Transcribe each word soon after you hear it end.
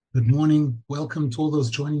Good morning. Welcome to all those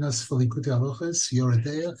joining us for Lekutey Halakhos, Yoreh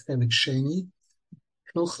Deah, Chelik Sheni,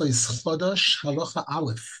 Hilchos Chadash, Halakha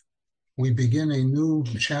Aleph. We begin a new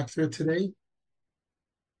chapter today,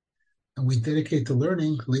 and we dedicate the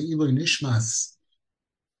learning Le'ilui Nishmas,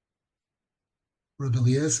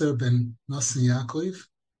 Rabbi ben Nasan Yaakov,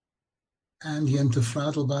 and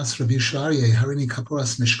Yentefradel Bas Rabbi Shariye, Harini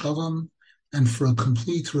Kaporas Mishkavam, and for a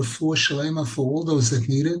complete refuah shalema for all those that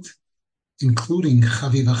need it, including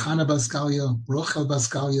Chaviva Chana Bas Galia, Rochel Bas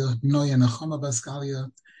Galia, Noya Nachama Bas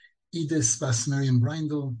Galia, Edith Bas Miriam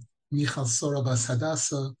Brindel, Michal Sora Bas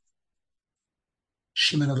Hadassah,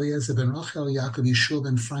 Shimon Eliezer ben Rachel, Yaakov Yeshua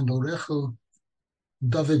ben Freindel Rechel,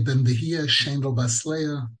 David ben Behia, Shendel Bas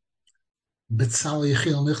Leah, Betzal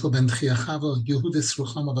Yechiel Michel ben Chiachava, Yehudis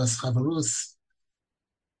Ruchama Bas Chavarus,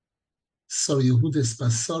 Sor Yehudis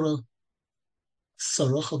Bas Sora,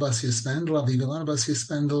 Sorocha Bas Yispendel, Avivilana Bas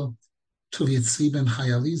Yispendel, Tuvietzi ben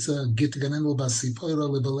Chayaliza, Git Ganendel Bas Sipoira,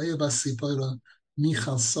 Libelea Bas Sipoira,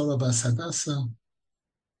 Michal Sora Bas Hadassah,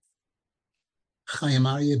 Chaim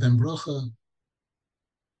Aryeh ben Brocha,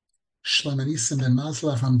 Shlomo Nisim ben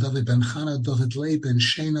Mazla from David ben Chana, David Lei ben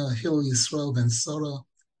Shena, Hil Yisrael ben Sora,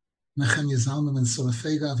 Nechemya Zalman ben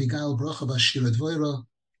Sorafega, Avigail Brocha bas Shiur Dvoira,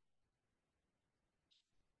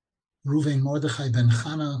 Ruvain Mordechai ben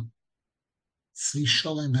Chana, Tzvi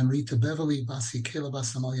Sholem ben Rita Beverly, Bas Yikela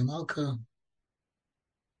bas Amalia Malka,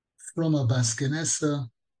 Froma bas Genesa,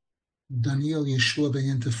 Daniel Yeshua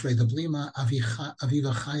ben Yentefreda Blima,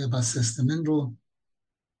 Aviva Chaya bas Estemindel,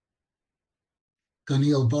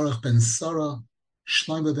 Daniel Baruch ben Sora,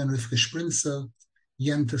 Shlomo ben Rivka Sprinza,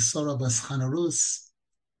 Yente Sora bas Chanarus,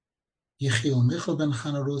 Yechiel Michel ben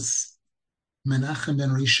Chanarus, Menachem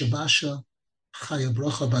ben Risha Basha, Chaya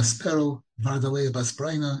Brocha bas Perel, Vardalea bas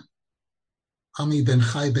Braina, Ami ben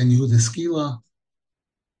Chai ben Yehuda Gila,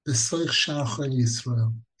 Besoich Shar Chol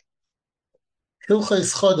Yisrael.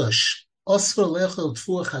 Hilchos Chadash, Osfer Lechel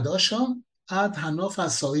Tfuah Chadasha, Ad Hanof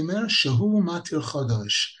HaSolimer, Shehu Matir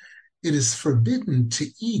Chadash. It is forbidden to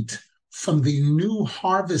eat from the new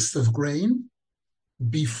harvest of grain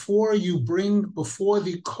before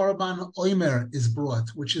the Korban Omer is brought,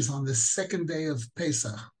 which is on the second day of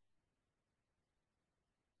Pesach.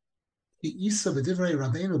 The Isa B'divrei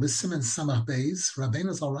Rabbeinu b'Simen Samach Beis,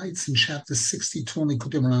 Rabbeinu writes in chapter 62 in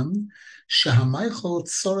Lekutey Moharan, Shehamaychol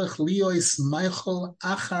tzorech liois maychol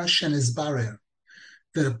achar shenizbarer,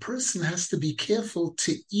 that a person has to be careful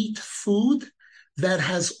to eat food that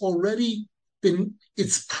has already been,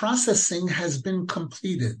 its processing has been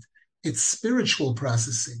completed, its spiritual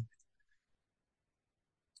processing,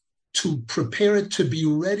 to prepare it to be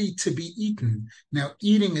ready to be eaten. Now,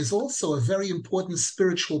 eating is also a very important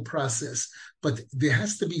spiritual process, but there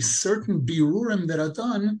has to be certain birurim that are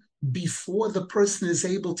done before the person is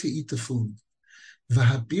able to eat the food.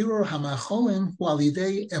 V'habirur hamacholim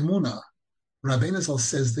walidei emuna. Rabbi Nasan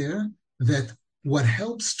says there that what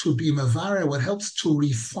helps to be mavare, what helps to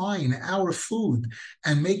refine our food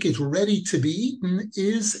and make it ready to be eaten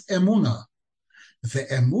is emuna. The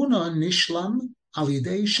emuna nishlam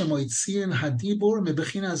alidei shemoitziin hadibur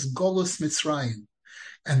mebechinas golus Mitzrayim.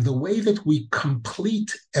 And the way that we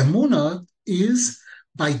complete emuna is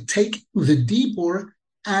by taking the dibur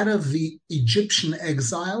out of the Egyptian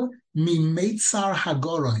exile, mimeitzar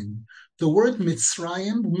hagorim. The word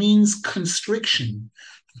Mitzrayim means constriction.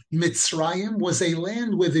 Mitzrayim was a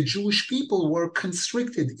land where the Jewish people were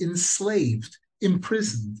constricted, enslaved,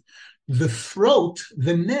 imprisoned. The throat,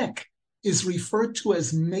 the neck, is referred to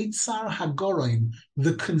as Meitzar Hagorim,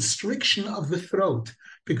 the constriction of the throat,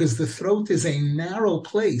 because the throat is a narrow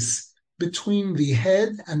place between the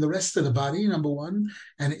head and the rest of the body, number one,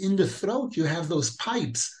 and in the throat you have those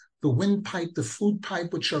pipes, the windpipe, the food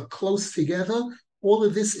pipe, which are close together. All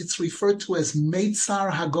of this, it's referred to as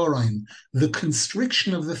Meitzar Hagorim, the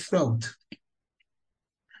constriction of the throat.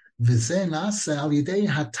 V'zeh na'aseh al yidei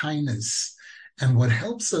hatainas. And what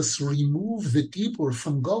helps us remove the dibur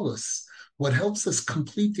from golus, what helps us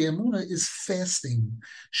complete the emunah is fasting.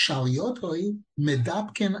 Shal yotoi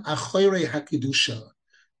medapken achoirei hakidusha.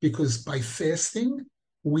 Because by fasting,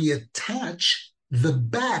 we attach the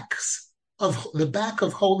back of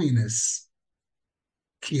holiness.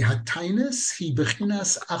 Ki hatainis hi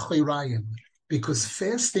bechinas achoirayim. Because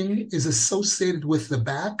fasting is associated with the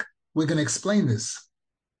back. We're going to explain this.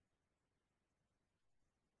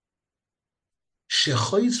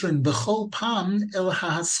 Shechoizrin b'chol pam el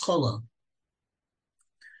ha'aschola.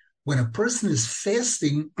 When a person is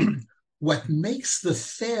fasting, what makes the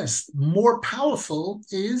fast more powerful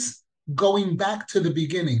is going back to the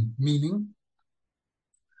beginning, meaning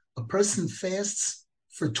a person fasts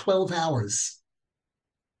for 12 hours.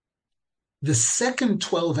 The second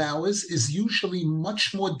 12 hours is usually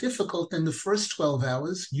much more difficult than the first 12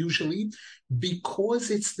 hours, usually, because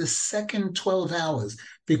it's the second 12 hours.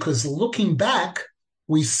 Because looking back,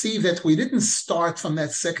 we see that we didn't start from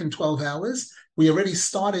that second 12 hours. We already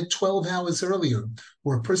started 12 hours earlier,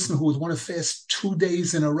 or a person who would want to fast 2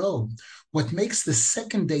 days in a row. What makes the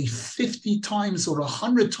second day 50 times or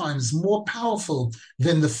 100 times more powerful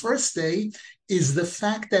than the first day is the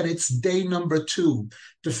fact that it's day number 2.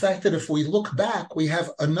 The fact that if we look back, we have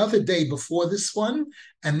another day before this one,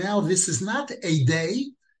 and now this is not a day.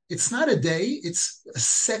 It's not a day, it's a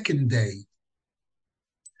second day.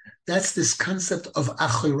 That's this concept of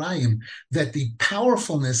achorayim, that the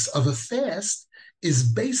powerfulness of a fast is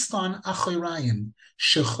based on achorayim.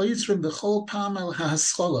 Shechoizrim b'chol pam el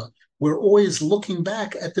ha'aschola. We're always looking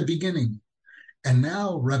back at the beginning. And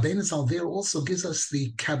now Rabbi Nasan there also gives us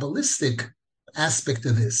the Kabbalistic aspect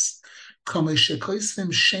of this. One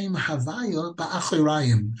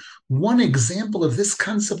example of this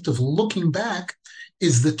concept of looking back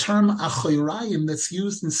is the term achoirayim that's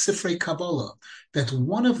used in Sifrei Kabbalah, that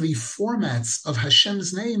one of the formats of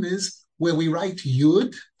Hashem's name is where we write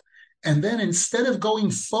Yud, and then instead of going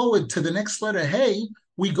forward to the next letter Hey,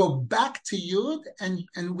 we go back to Yud and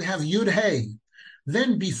we have Yud Hey.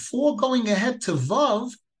 Then before going ahead to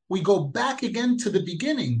Vav, we go back again to the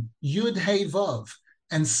beginning, Yud Hey Vav,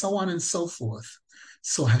 and so on and so forth.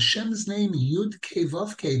 So Hashem's name, Yud Kei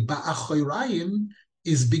Vav Kei, Ba'achoirayim,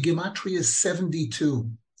 is Bigematria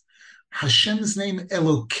 72. Hashem's name,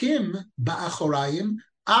 Elokim, Ba'achoirayim,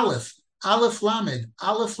 Aleph, Aleph Lamed,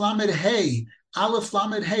 Aleph Lamed Hey, Aleph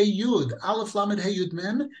Lamed Hey Yud, Aleph Lamed Hey Yud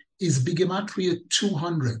Mem, is Bigematria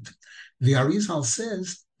 200. The Arizal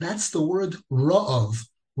says, that's the word Ra'ov.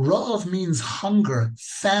 Ra'ov means hunger,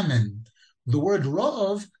 famine. The word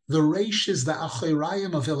Ra'ov, the Reish is the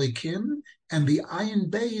Achoirayim of Elikim, and the Ayin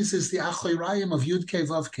Beis is the Achoirayim of Yud Kei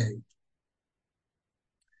Vav Kei.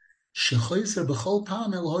 Shechoizer b'chol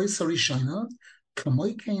pam el hoysa rishona,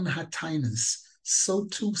 kamoikein hatainis. So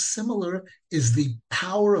too similar is the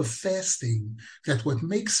power of fasting, that what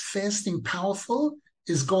makes fasting powerful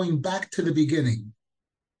is going back to the beginning.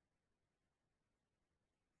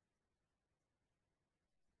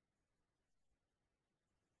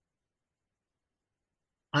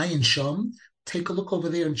 Ayin Shom, take a look over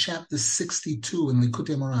there in chapter 62 in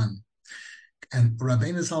Lekutey Moran. And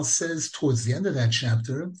Rabbi Nasan says towards the end of that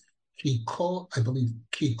chapter, Kikol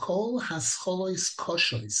hascholois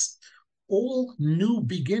koshois. All new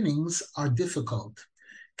beginnings are difficult.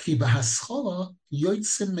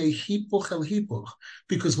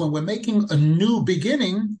 Because when we're making a new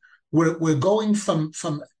beginning, we're going from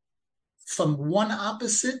one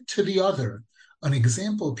opposite to the other. An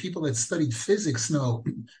example, people that studied physics know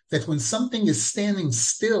that when something is standing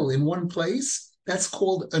still in one place, that's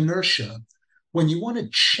called inertia. When you want to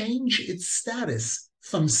change its status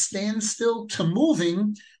from standstill to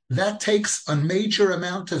moving, that takes a major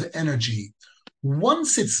amount of energy.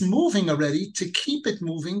 Once it's moving already, to keep it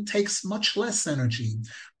moving takes much less energy.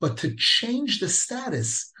 But to change the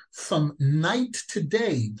status from night to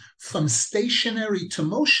day, from stationary to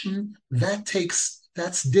motion,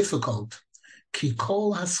 that's difficult. Ki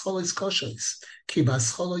kol haschol is koshes, ki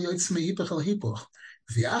baschol yoytz mehipuch al hipuch,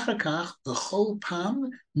 v'achar kach b'chol pam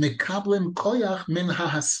mekablem koyach min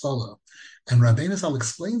ha'haschola. And Rabbi Nasan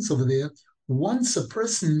explains over there, once a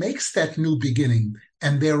person makes that new beginning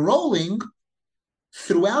and they're rolling,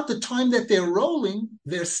 throughout the time that they're rolling,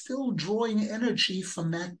 they're still drawing energy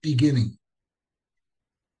from that beginning.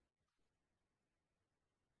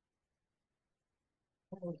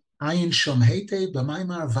 Ayin Shom Heite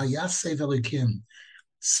b'maimar vayase v'elikim.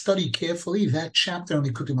 Study carefully that chapter on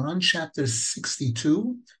Lekutey Moran, chapter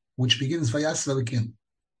 62, which begins Vayase v'elikim.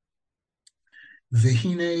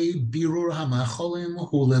 V'hine birur hamacholim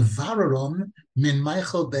hu levararom min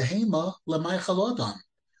meichel behema lemeichel odam.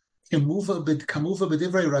 Kamuva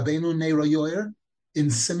b'divrei Rabbeinu Neira Yoreh in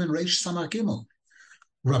Siman Reish Samach Gimel.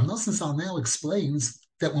 Rabbi Nasan now explains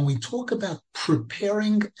that when we talk about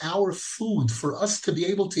preparing our food for us to be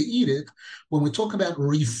able to eat it, when we talk about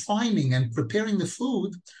refining and preparing the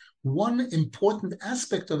food, one important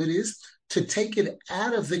aspect of it is to take it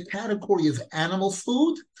out of the category of animal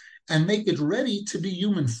food and make it ready to be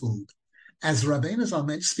human food. As Rabbi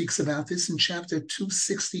Nasan speaks about this in chapter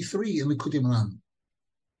 263 in Lekutey Moran.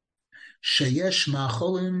 Sheyesh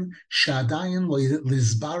ma'acholim sha'adayin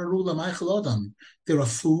lizbaru l'meichel odam. There are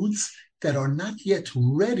foods that are not yet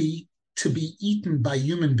ready to be eaten by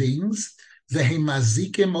human beings. Vehem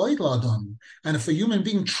mazikim oid l'adam. And if a human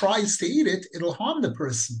being tries to eat it, it'll harm the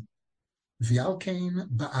person. V'alkein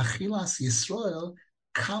ba'achilas Yisrael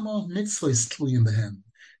kama mitzvahs tluyim behem.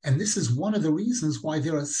 And this is one of the reasons why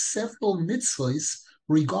there are several mitzvahs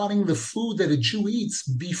regarding the food that a Jew eats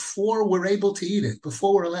before we're able to eat it,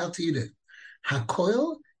 before we're allowed to eat it.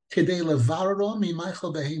 Hakoil kedei levarro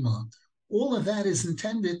mimaychal behema. All of that is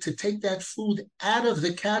intended to take that food out of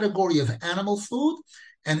the category of animal food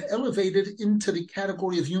and elevate it into the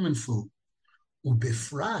category of human food.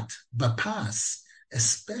 Ubifrat bapas,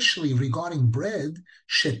 especially regarding bread,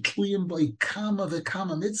 shetluyim boy kama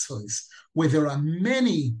v'kama mitzvahs, where there are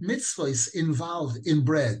many mitzvahs involved in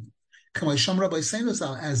bread. Rabbi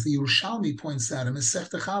as the Yerushalmi points out in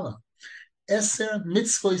Masechta Chala, Eser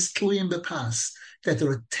mitzvahs tluyim bepas, that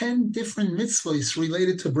there are 10 different mitzvahs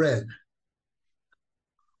related to bread.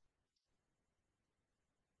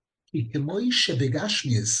 Just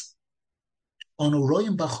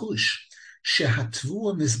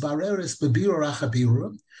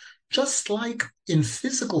like in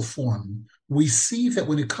physical form, we see that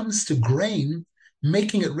when it comes to grain,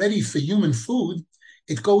 making it ready for human food,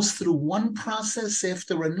 it goes through one process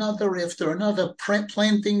after another,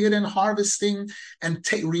 planting it and harvesting and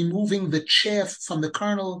removing the chaff from the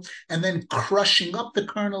kernel, and then crushing up the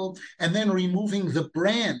kernel, and then removing the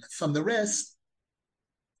bran from the rest.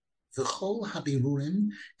 The whole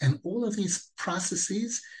habirurim and all of these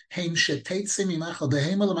processes,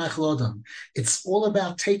 it's all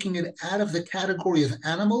about taking it out of the category of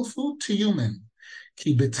animal food to human.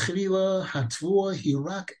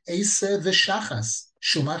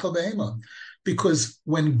 Because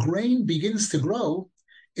when grain begins to grow,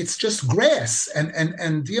 it's just grass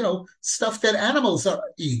and stuff that animals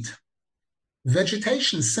eat.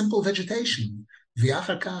 Vegetation, simple vegetation.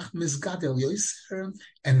 And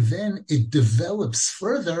then it develops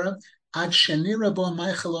further to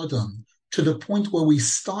the point where we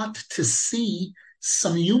start to see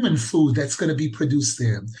some human food that's going to be produced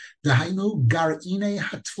there. Which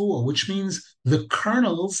means the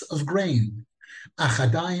kernels of grain.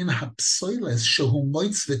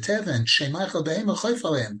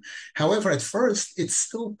 However, at first, it's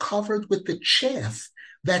still covered with the chaff,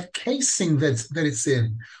 that casing that it's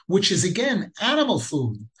in, which is again animal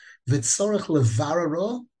food. And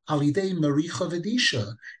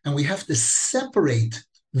we have to separate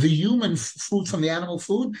the human food from the animal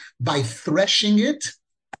food by threshing it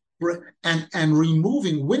and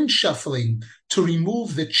removing, wind shuffling, to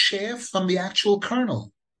remove the chaff from the actual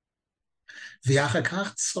kernel. Then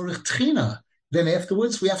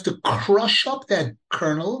afterwards we have to crush up that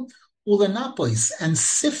kernel and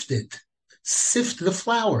sift it. Sift the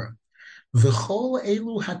flour. V'chol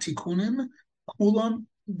elu hatikunim kulam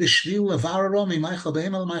b'shvil levararo mimaychal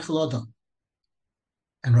behem el maychal adam.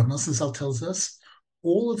 And Rabbi Nasan tells us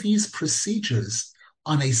all of these procedures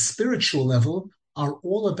on a spiritual level are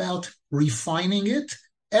all about refining it,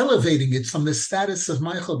 elevating it from the status of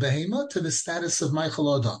maychal behema to the status of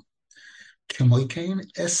maychal adam.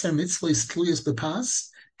 Kemoikein eser mitzvahs tluyas bepas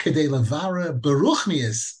kedei levara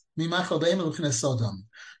beruchnias mimaychal behema l'chines adam.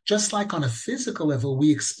 Just like on a physical level, we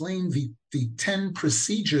explain the 10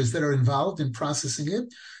 procedures that are involved in processing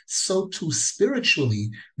it, so too spiritually,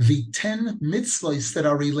 the 10 mitzvahs that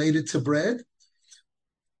are related to bread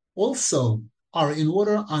also are in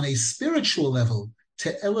order on a spiritual level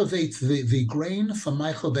to elevate the grain from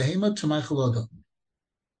Maichel Behema to Maichel Odom.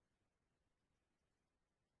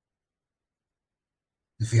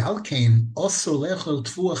 V'alkein osur lechol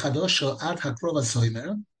tvua chadosho ad hakrov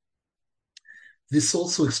hasoimer. This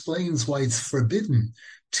also explains why it's forbidden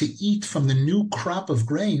to eat from the new crop of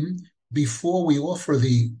grain before we offer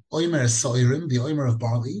the oimer soirim, the oimer of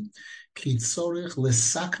barley, because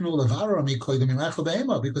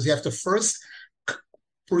you have to first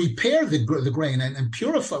prepare the grain and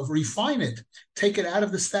purify, refine it, take it out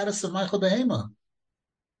of the status of Maichel Behema.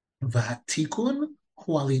 V'hatikun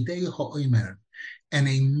hu alidei ha'oimer. And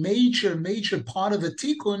a major part of the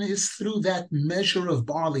tikkun is through that measure of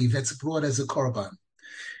barley that's brought as a korban.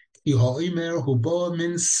 Because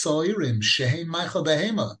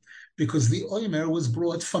the oimer was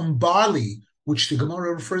brought from barley, which the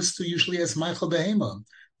Gemara refers to usually as Maichel Behema.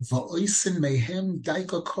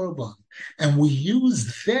 And we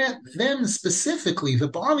use them specifically, the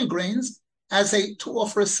barley grains, to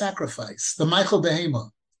offer a sacrifice, the Maichel Behema.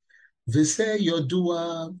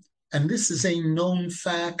 And this is a known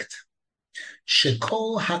fact.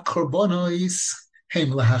 Shekol hakorbonos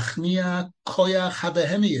hem lahachnia koyach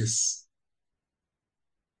habehemius.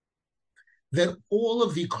 That all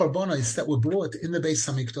of the korbanos that were brought in the Beis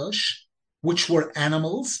Hamikdash, which were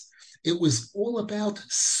animals, it was all about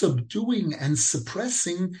subduing and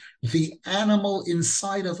suppressing the animal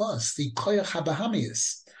inside of us, the koyach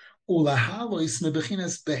habehemius.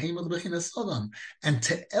 And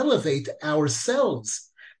to elevate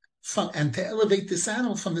ourselves and to elevate this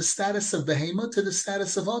animal from the status of behemoth to the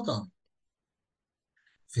status of Adam.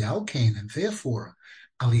 And therefore,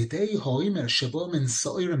 as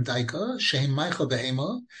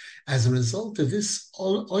a result of this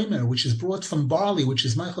oimer, which is brought from barley, which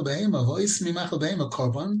is meichel behema,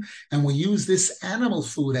 korban, and we use this animal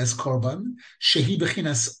food as korban, shehi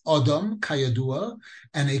bechinas Adam kayadua,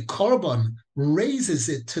 and a korban raises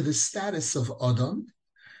it to the status of Adam.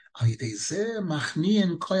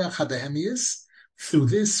 Through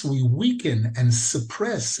this, we weaken and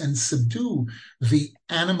suppress and subdue the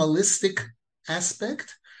animalistic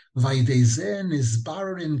aspect. And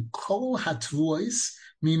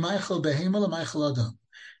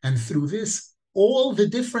through this, all the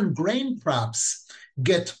different grain crops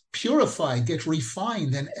get purified, get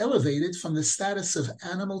refined, and elevated from the status of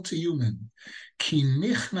animal to human.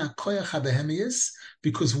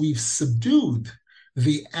 Because we've subdued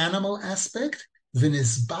the animal aspect, and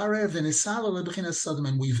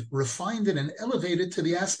we've refined it and elevated to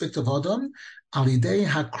the aspect of Adam, by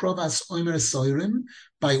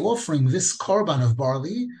offering this korban of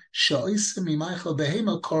barley,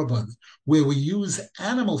 where we use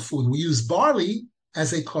animal food, we use barley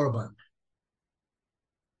as a korban.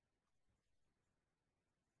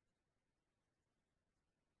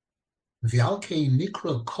 V'alkei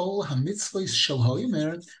nikra kol hamitzvos shel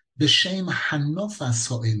ha'omer b'shem hanofas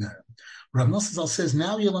ha'omer. Rabbi Nasan says,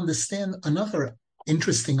 now you'll understand another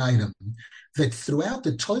interesting item, that throughout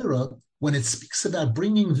the Torah, when it speaks about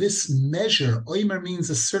bringing this measure, omer means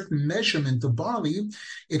a certain measurement of barley,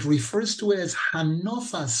 it refers to it as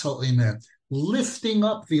hanofas ha'omer, lifting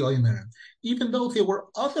up the omer, even though there were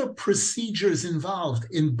other procedures involved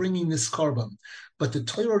in bringing this korban. But the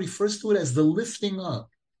Torah refers to it as the lifting up.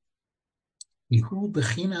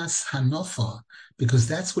 Because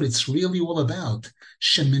that's what it's really all about.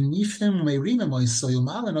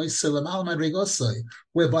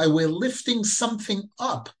 Whereby we're lifting something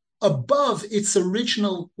up above its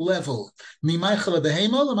original level. And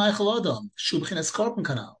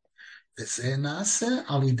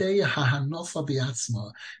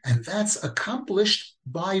that's accomplished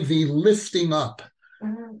by the lifting up,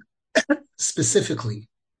 specifically.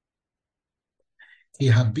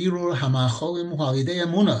 Because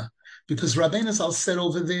Rabbi Nasan said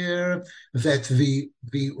over there that the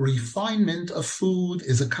refinement of food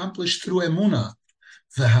is accomplished through emunah.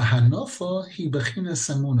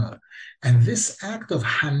 And this act of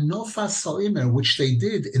hanofa salimer, which they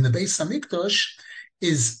did in the Beis Hamikdash,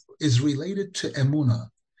 is related to emunah.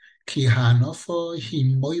 Ki hanofa hi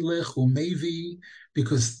moilech umevi,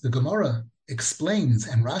 because the Gemara explains,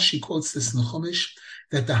 and Rashi quotes this in the Chumash,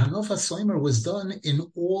 that the hanofa salimer was done in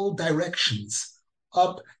all directions.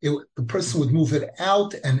 Up, the person would move it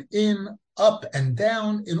out and in, up and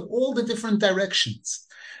down, in all the different directions.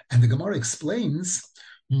 And the Gemara explains,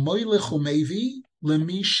 we're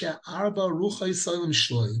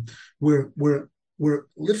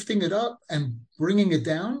lifting it up and bringing it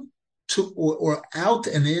down to or out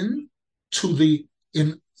and in to the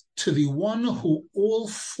one who all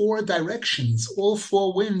four directions, all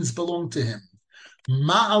four winds belong to him.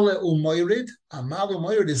 Ma'ale u'moyrid, ma'ale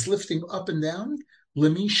u'moyrid is lifting up and down,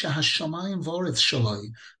 lemisha hashamayim v'oretz shaloi,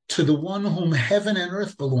 to the one whom heaven and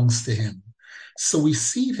earth belongs to him. So we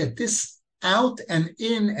see that this out and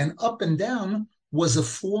in and up and down was a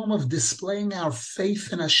form of displaying our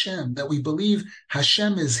faith in Hashem, that we believe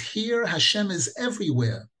Hashem is here, Hashem is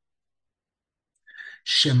everywhere.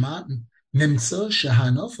 Shema Nimtza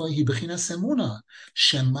shehanofa hi bechinas emuna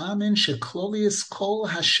shemamin sheklolius kol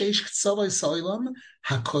hashesh tzavos ha'olam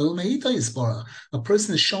hakol meita yisbara. A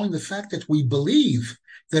person is showing the fact that we believe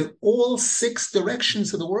that all six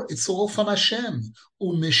directions of the world, it's all from Hashem.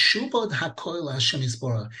 Umeshubad hakol Hashem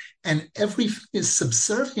yisbara, and everything is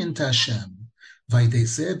subservient to Hashem.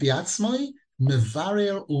 Vaydezeh biatzmai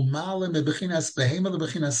mevarer umale mebechinas behema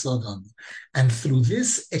lebechinas Sodom. And through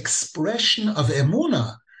this expression of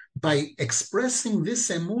emuna, by expressing this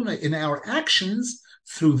emunah in our actions,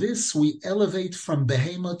 through this we elevate from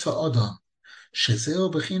behema to Adam.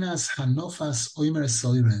 Shezeo bechinas hanofas oimer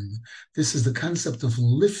soirim. This is the concept of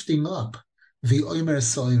lifting up the oimer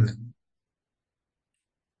soirim.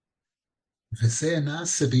 V'zeh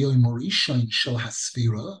nase b'yom rishon shel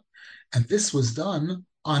hasfira, and this was done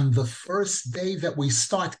on the first day that we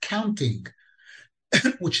start counting,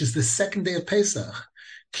 which is the second day of Pesach.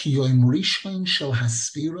 Because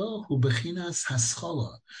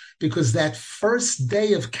that first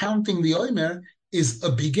day of counting the Omer is a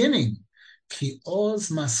beginning. Because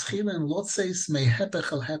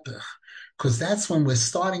that's when we're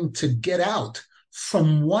starting to get out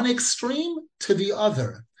from one extreme to the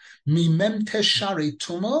other. Mimem teshari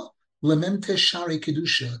tuma lemem teshari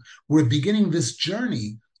kedusha. We're beginning this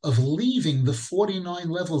journey of leaving the 49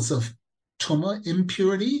 levels of tuma,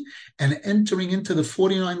 impurity, and entering into the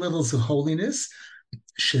 49 levels of holiness.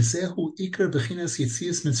 Shezehu ikar bechinas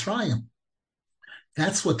yitzias Mitzrayim.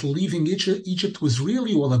 That's what leaving Egypt was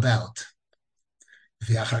really all about.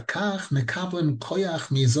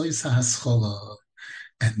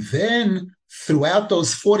 And then throughout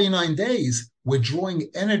those 49 days, we're drawing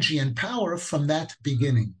energy and power from that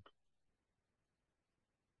beginning.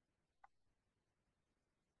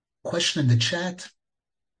 Question in the chat.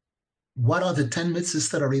 What are the 10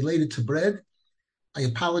 mitzvahs that are related to bread? I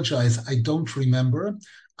apologize, I don't remember.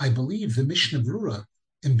 I believe the Mishnah Brura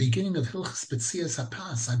in beginning of Hilchos B'tzias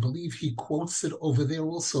HaPas, I believe he quotes it over there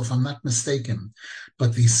also, if I'm not mistaken.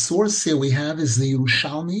 But the source here we have is the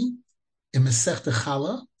Yerushalmi in Masechta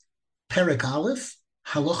Chala, Perek Aleph,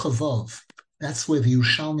 Halacha Vav. That's where the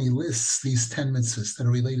Yerushalmi lists these 10 mitzvahs that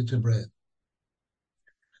are related to bread.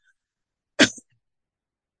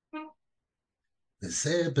 And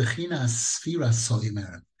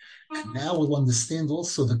now we'll understand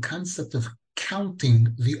also the concept of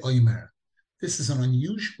counting the Omer. This is an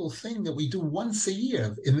unusual thing that we do once a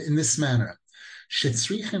year in this manner.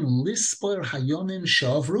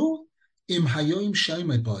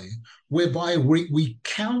 Whereby we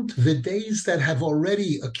count the days that have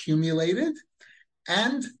already accumulated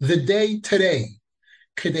and the day today.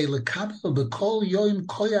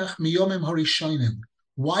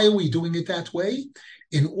 Why are we doing it that way?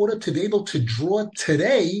 In order to be able to draw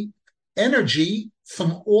today energy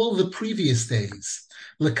from all the previous days.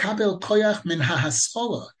 Lekabel koyach min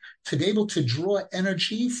hahaschola, to be able to draw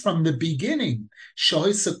energy from the beginning.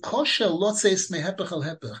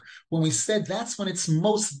 When we said that's when it's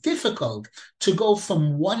most difficult to go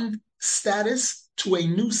from one status to a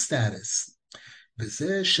new status.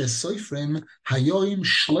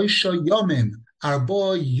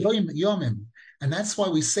 And that's why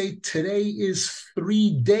we say today is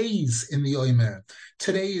 3 days in the Omer.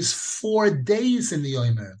 Today is 4 days in the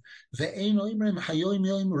Omer.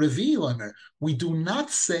 We do not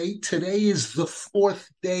say today is the 4th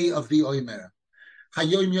day of the Omer.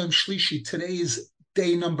 Today is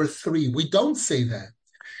day number 3. We don't say that.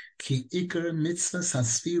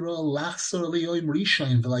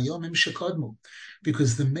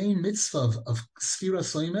 Because the main mitzvah of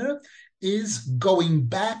Sfiras Omer is going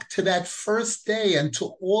back to that first day and to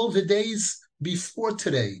all the days before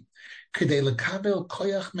today. In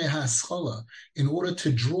order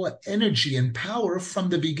to draw energy and power from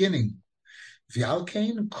the beginning.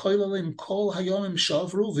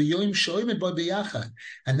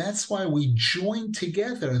 And that's why we join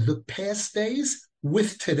together the past days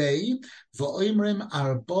with today,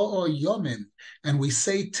 and we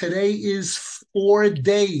say today is 4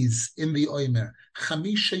 days in the Omer,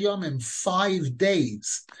 5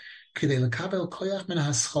 days.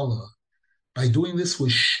 By doing this, we're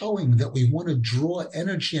showing that we want to draw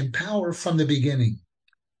energy and power from the beginning.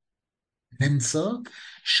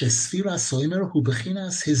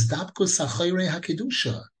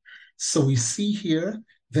 So we see here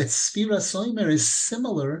that Sfiras Omer is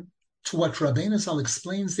similar to what Rabbi Nasan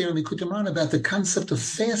explains there in Lekutey about the concept of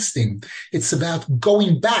fasting. It's about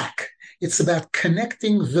going back. It's about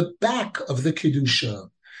connecting the back of the Kedusha.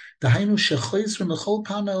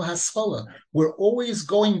 We're always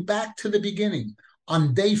going back to the beginning.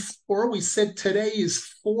 On day 4, we said today is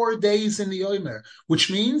 4 days in the Omer,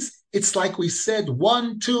 which means it's like we said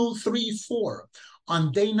 1, 2, 3, 4.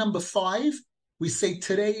 On day number 5, we say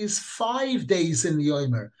today is 5 days in the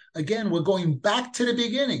Omer. Again, we're going back to the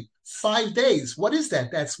beginning. 5 days. What is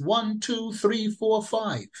that? That's 1, 2, 3, 4,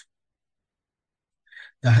 5.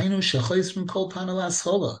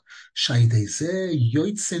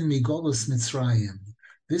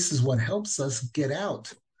 This is what helps us get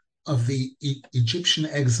out of the Egyptian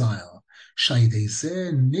exile.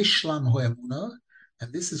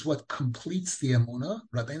 And this is what completes the Emunah.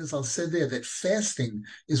 Rabbi Nasan said there that fasting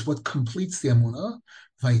is what completes the Emunah.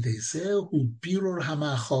 And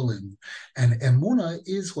Emunah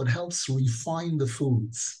is what helps refine the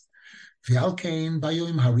foods.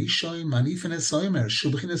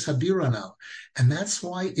 And that's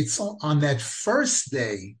why it's on that first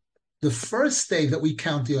day, the first day that we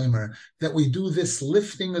count the Omer, that we do this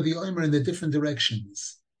lifting of the Omer in the different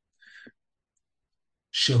directions.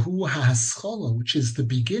 Shehu ha'haschala, which is the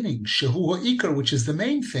beginning. Shehu ha'ikar, which is the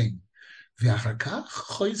main thing.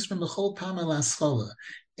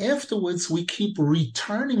 Afterwards, we keep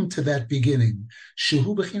returning to that beginning.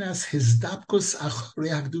 Shehu b'chinas hizdapkus achrei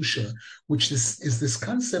hakdusha, which is this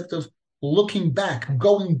concept of looking back,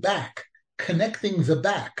 going back, connecting the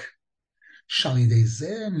back.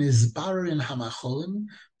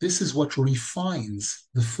 This is what refines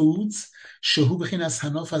the foods. Rabbi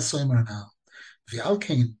Nasan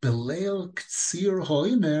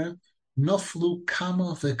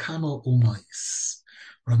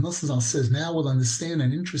says, now we'll understand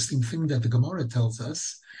an interesting thing that the Gemara tells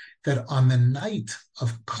us, that on the night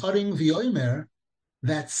of cutting the Omer,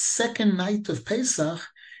 that second night of Pesach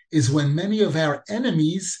is when many of our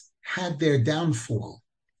enemies had their downfall.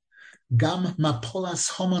 Gam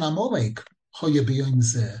mapolas Haman Amalek hoya b'yom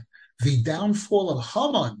zeh. The downfall of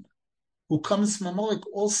Haman, who comes from Amalek,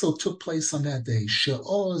 also took place on that day.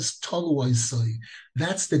 She'oz tolu oisoi.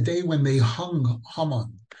 That's the day when they hung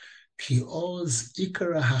Haman. Ki oz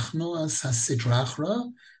ikara hachnoas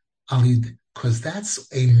hasidrachra alid, because that's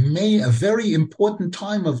a very important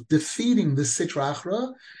time of defeating the Sitra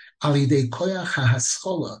Achra, alidei koyach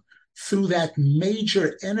ha'haschola, through that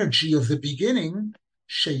major energy of the beginning,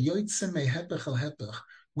 sheyoytze mehepech al hepech,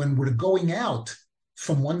 when we're going out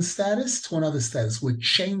from one status to another status, we're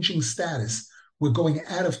changing status, we're going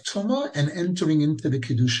out of Tumah and entering into the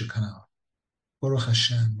Kedusha canal. Baruch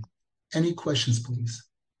Hashem. Any questions, please?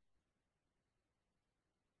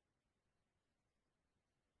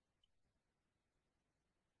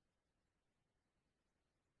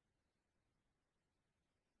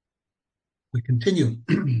 We continue.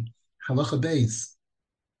 Halakha base.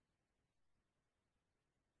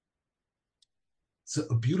 It's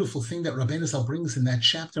a beautiful thing that Rabbi Nasan brings in that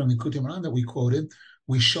chapter on the Lekutey that we quoted.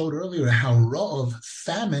 We showed earlier how Ra'ov,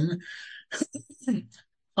 famine,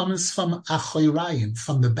 comes from Achoirayim,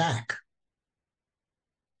 from the back.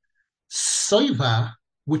 Soiva,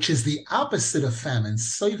 which is the opposite of famine.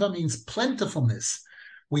 Soiva means plentifulness.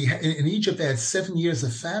 In Egypt, they had 7 years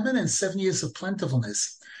of famine and 7 years of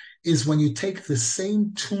plentifulness. Is when you take the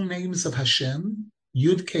same two names of Hashem,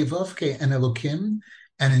 Yud Ke Vav Ke and Elokim,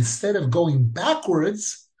 and instead of going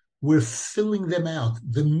backwards, we're filling them out.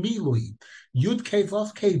 The Milui, Yud Ke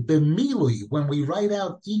Vav Ke B'Milui, when we write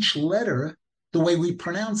out each letter the way we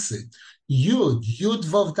pronounce it. Yud, Yud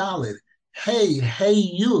Vav Dalet, Hey, Hey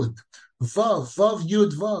Yud, Vav, Vav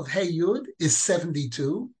Yud Vav, Hey Yud is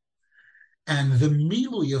 72. And the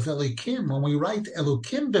Milui of Elokim, when we write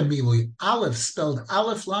Elokim b'Milui, Aleph spelled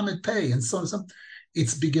Aleph Lamed Pei, and so on and so on,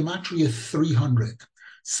 it's Bigematria 300.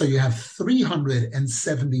 So you have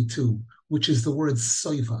 372, which is the word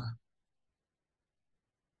Soiva.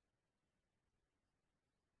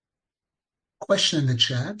 Question in the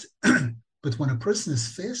chat. But when a person is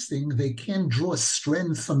fasting, they can't draw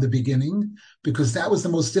strength from the beginning because that was the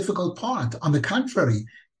most difficult part. On the contrary,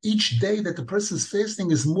 each day that the person is fasting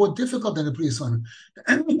is more difficult than the previous one.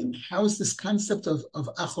 How is this concept of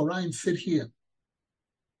Achorayim fit here?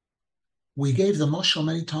 We gave the mashal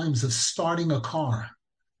many times of starting a car.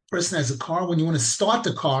 Person has a car. When you want to start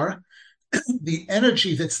the car, the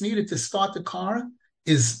energy that's needed to start the car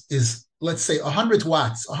is let's say 100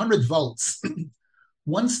 watts, 100 volts.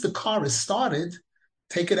 Once the car is started,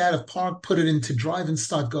 take it out of park, put it into drive and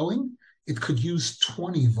start going, it could use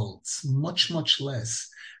 20 volts, much, much less.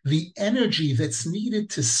 The energy that's needed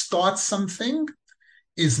to start something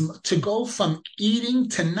is to go from eating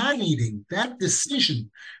to not eating. That decision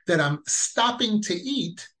that I'm stopping to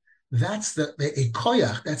eat, that's a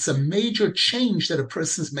koyach. That's a major change that a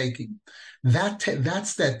person's making. That's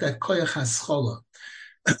that koyach haschola.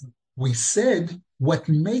 We said what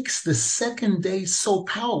makes the second day so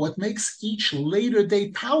powerful, what makes each later day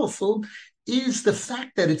powerful, is the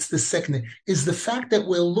fact that it's the second day, is the fact that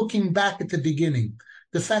we're looking back at the beginning.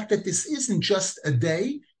 The fact that this isn't just a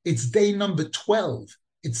day, it's day number 12,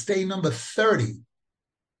 it's day number 30.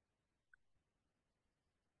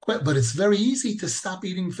 But it's very easy to stop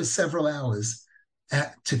eating for several hours.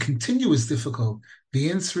 To continue is difficult. The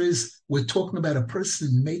answer is we're talking about a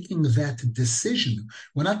person making that decision.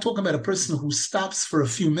 We're not talking about a person who stops for a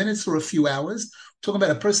few minutes or a few hours. We're talking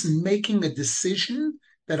about a person making a decision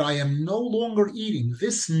that I am no longer eating.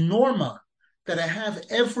 This norma that I have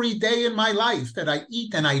every day in my life, that I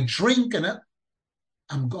eat and I drink, and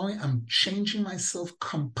I'm changing myself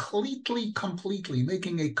completely,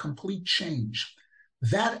 making a complete change.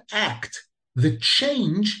 That act, the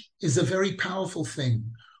change, is a very powerful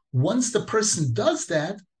thing. Once the person does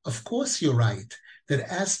that, of course you're right, that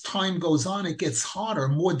as time goes on, it gets harder,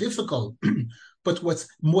 more difficult. But what's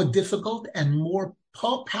more difficult and more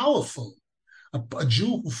powerful, a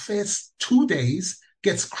Jew who fasts 2 days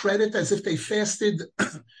gets credit as if they fasted,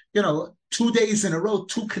 2 days in a row,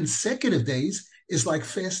 2 consecutive days, is like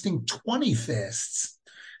fasting 20 fasts.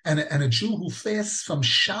 And a Jew who fasts from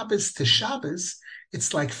Shabbos to Shabbos,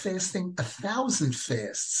 it's like fasting 1,000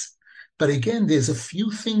 fasts, But again, there's a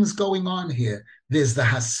few things going on here. There's the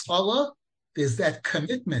hasfala, there's that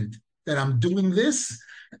commitment that I'm doing this,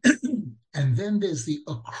 and then there's the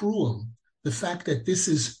accrual, the fact that this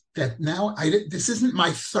isn't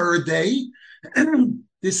my third day.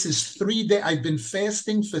 This is 3 days. I've been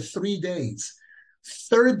fasting for 3 days.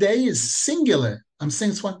 Third day is singular. I'm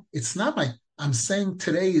saying it's not I'm saying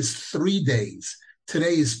today is 3 days.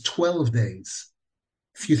 Today is 12 days.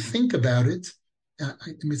 If you think about it,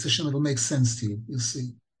 it'll make sense to you. You'll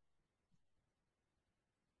see.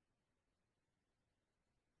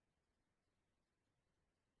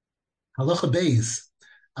 Halacha Beis.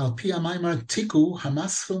 Al pi amaymar tiku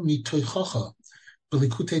hamasfil mitoichocha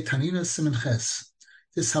b'Lekutey Tanina Siman Ches.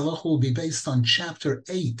 This halacha will be based on chapter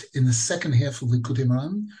 8 in the second half of Lekutey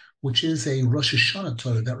Moharan, which is a Rosh Hashanah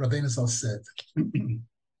Torah that Rabbi Nasan said.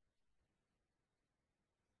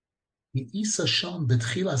 Isa Shon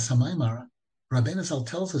B'Tchilas Hamaymar, Rabbi Nasan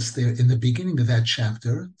tells us there in the beginning of that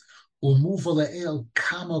chapter, Umuv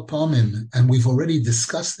Kama Pomim, and we've already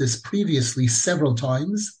discussed this previously several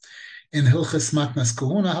times in Hilchas Matnas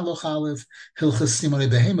Kahuna Halacha Aleph, Hilchas Simone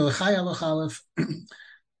Behema Chai Halacha Aleph,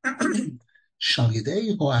 Shal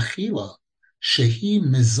Yidei Ho'achila Shehi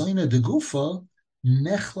Mezoina de Gufa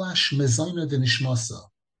Nechlash Mezoina de Nishmasa.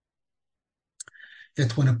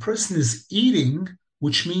 That when a person is eating,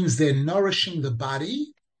 which means they're nourishing the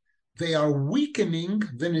body, they are weakening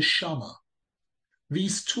the neshama.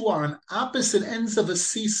 These two are on opposite ends of a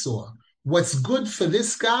seesaw. What's good for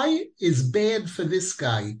this guy is bad for this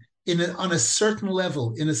guy on a certain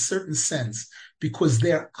level, in a certain sense, because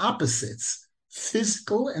they're opposites.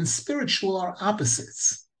 Physical and spiritual are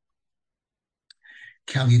opposites.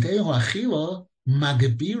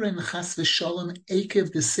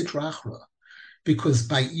 Because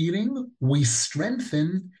by eating, we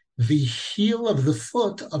strengthen the heel of the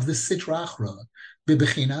foot of the sitra achra.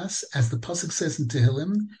 Bebechinas, as the pasuk says in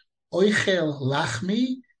Tehillim, oichel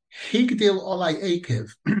lachmi higdil olai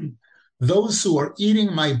ekev. Those who are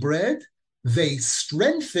eating my bread, they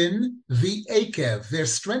strengthen the ekev. They're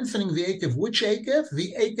strengthening the ekev. Which ekev?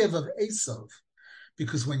 The ekev of Esav.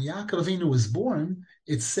 Because when Yaakov Avinu was born,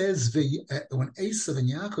 it says when Esav and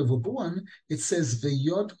Yaakov were born, it says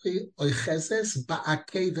v'yodri oichezes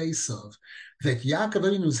ba'akev Esav, that Yaakov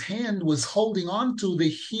Avinu's hand was holding on to the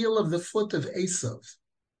heel of the foot of Esav.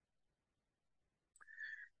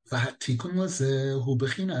 V'hatikun lazeh hu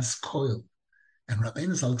bechinas koil, and Rabbi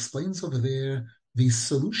Nasan explains over there the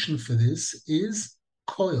solution for this is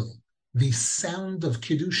koil, the sound of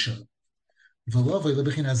kedusha. And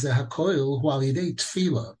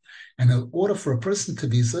in order for a person to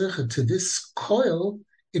be zeicha to this koil,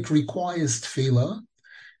 it requires tefillah.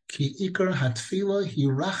 Ki ikar hatfillah hi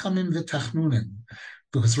rachamim v'tachnunim.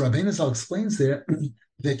 Because Rabbi Nasan explains there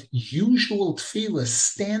that usual tefillah,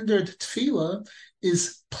 standard tefillah,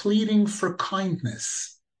 is pleading for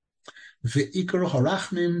kindness. V'ikar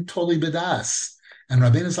harachmim toli b'das. And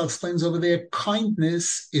Rabbi Nasan explains over there,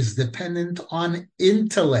 kindness is dependent on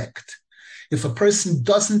intellect. If a person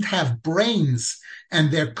doesn't have brains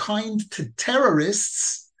and they're kind to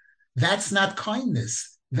terrorists, that's not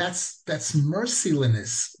kindness. That's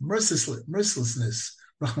mercilessness.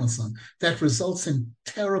 That results in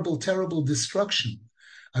terrible, terrible destruction.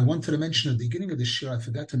 I wanted to mention at the beginning of the shiur, I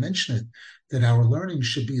forgot to mention it, that our learning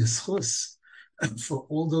should be a schus for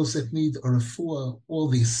all those that need a refuah, all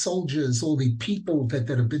these soldiers, all the people that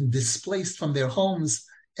have been displaced from their homes,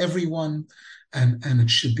 everyone. And it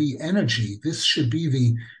should be energy. This should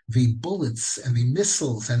be the bullets and the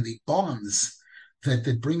missiles and the bombs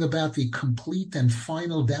that bring about the complete and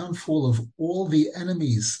final downfall of all the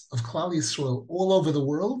enemies of Klal Yisrael all over the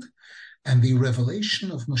world, and the revelation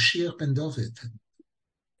of Moshiach ben David.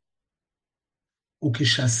 Rabbi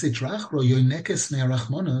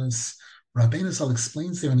Nasan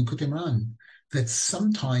explains there in Lekutey Moharan that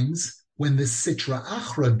sometimes when the sitra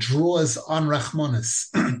achra draws on Rachmanis,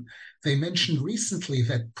 they mentioned recently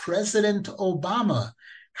that President Obama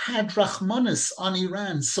had Rachmanis on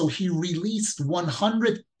Iran, so he released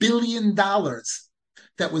 $100 billion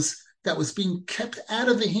that was being kept out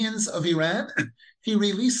of the hands of Iran. He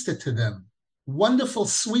released it to them. Wonderful,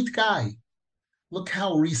 sweet guy. Look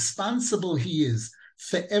how responsible he is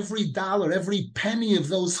for every dollar, every penny of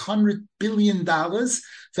those $100 billion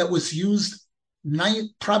that was used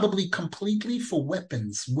probably completely for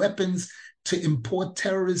weapons to import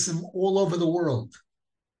terrorism all over the world.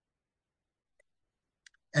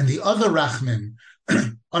 And the other Rachman,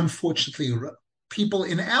 unfortunately, people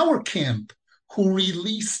in our camp who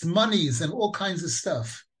released monies and all kinds of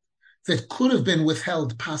stuff that could have been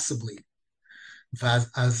withheld possibly.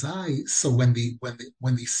 So when the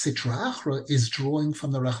Sitra Achra is drawing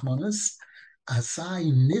from the Rachmanis,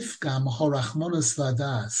 Azai nifgam horachmanis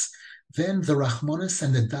vadas. Then the Rachmanis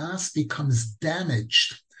and the Das becomes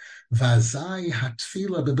damaged. Vazai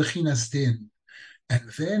hatfila bebechinas din.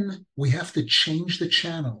 And then we have to change the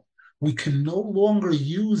channel. We can no longer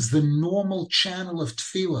use the normal channel of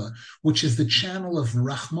tefillah, which is the channel of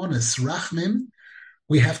Rachmanis, Rachmim.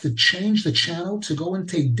 We have to change the channel to go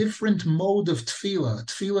into a different mode of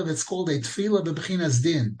tefillah that's called a tefillah bebechinas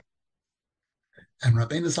din. And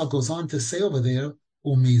Rabbi Nasan goes on to say over there,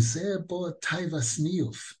 "Umizeh bo taivas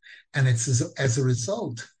niyuf," and it's as a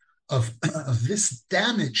result of this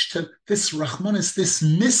damage to this Rachmanis, this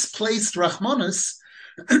misplaced Rachmanis,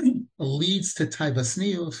 leads to taivas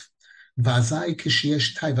niyuf. Vazai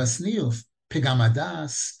kishyesh taivas niyuf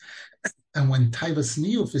pigamadas, and when taivas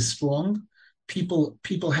niyuf is strong, people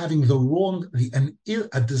having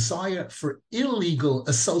a desire for illegal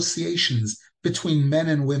associations between men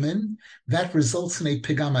and women, that results in a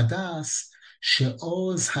pigamadas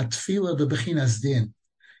she'oz hatfila bebechinas din,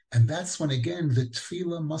 and that's when again the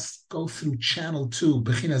tefillah must go through channel 2,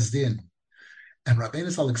 bechinas din. And Rabbi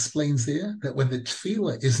Nasan explains there that when the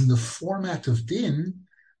tefillah is in the format of din,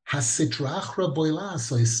 hasitra achra boila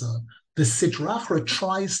soisa, the Sitra Achra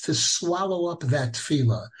tries to swallow up that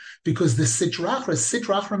tefillah, because the Sitra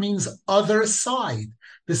Achra means other side.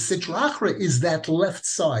 The Sitra Achra is that left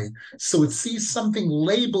side. So it sees something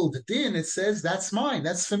labeled din, it says, that's mine,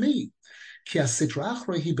 that's for me. Ki Sitra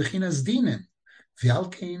Achra hi bechinas dinim.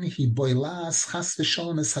 V'alkein hi boilas chas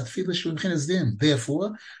v'shalom es hatfila shi bechinas din.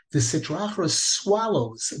 Therefore, the Sitra Achra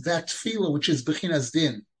swallows that tefillah which is bechinas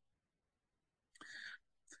din.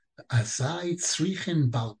 Azai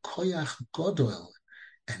tzrichin bal koyach godol,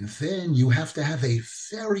 and then you have to have a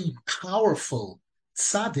very powerful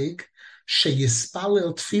tzaddik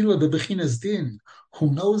sheyispalel tefillah bebechinas din,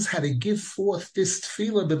 who knows how to give forth this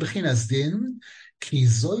tefillah bebechinas din, ki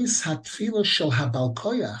zois hatefillah shel habal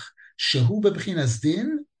koyach shehu bebechinas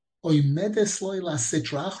din oimedes loy la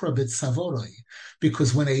sitra achra b'tzavoroi,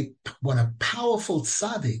 because when a powerful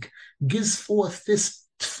tzaddik gives forth this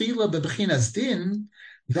tefillah bebechinas din,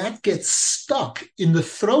 that gets stuck in the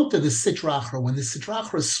throat of the Sitra Achra. When the Sitra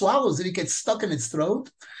Achra swallows it, it gets stuck in its throat.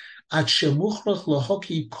 To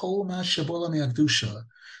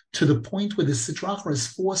the point where the Sitra Achra is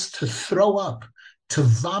forced to throw up, to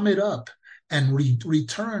vomit up, and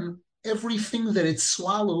return everything that it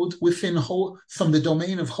swallowed from the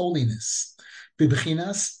domain of holiness.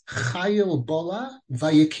 Bibchinas chayil bola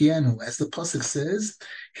vayekienu, as the pasuk says,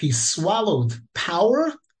 he swallowed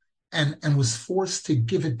power and was forced to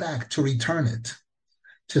give it back, to return it,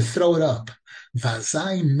 to throw it up.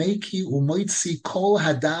 Vazai meiki umoitzi kol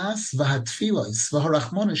hadas v'hatfilos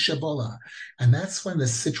v'harachmonis shebola. And that's when the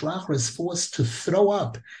Sitra Achra is forced to throw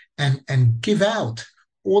up and give out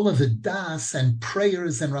all of the das and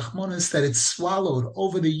prayers and rachmonis that it swallowed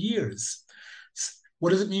over the years.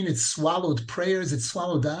 What does it mean? It swallowed prayers, it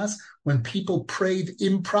swallowed das? When people prayed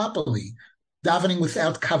improperly, davening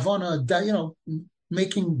without kavana,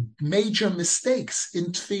 making major mistakes in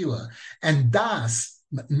tefillah, and das,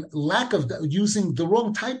 lack of using the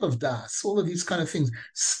wrong type of das, all of these kind of things,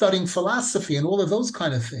 studying philosophy and all of those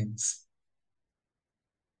kind of things.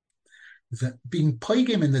 Being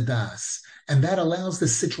poigim in the das, and that allows the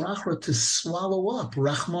Sitra Achra to swallow up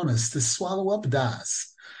rachmonis, to swallow up das.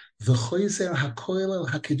 The choizer hakoil el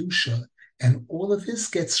hakedusha, and all of this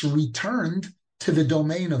gets returned to the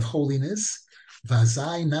domain of holiness.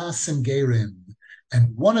 Vazai nasim gerim.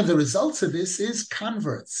 And one of the results of this is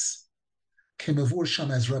converts. Kemavur Sham,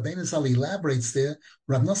 as Rabbi Nasan elaborates there,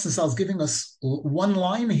 Rabbi Nasan is giving us one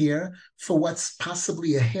line here for what's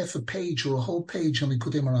possibly a half a page or a whole page on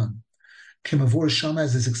Lekutey Moharan. Kemavur Sham,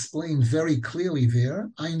 as is explained very clearly there.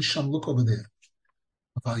 Ayin Sham, look over there.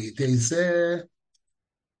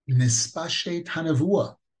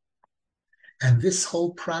 And this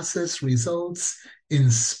whole process results in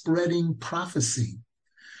spreading prophecy.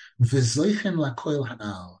 V'zoichen lakoil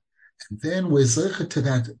hanal, and then we're zoichet to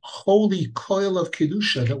that holy coil of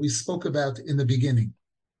kedusha that we spoke about in the beginning.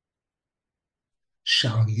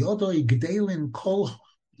 Shal yodoi gdelin kol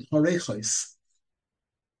horechos,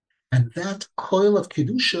 and that coil of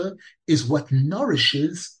kedusha is what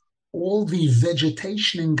nourishes all the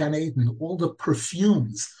vegetation in Gan Eden, all the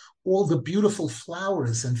perfumes, all the beautiful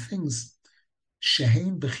flowers and things.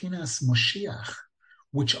 Shehein bechinas Moshiach,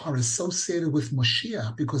 which are associated with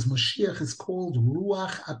Moshiach, because Moshiach is called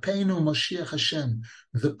Ruach Apenu Moshiach Hashem,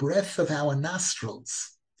 the breath of our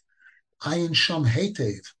nostrils. Ayin Sham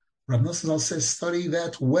Heitev. Rabbi Nasan says, study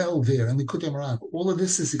that well there in the Lekutey Moharan. All of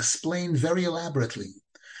this is explained very elaborately.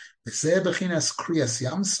 And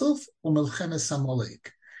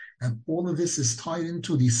all of this is tied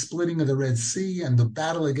into the splitting of the Red Sea and the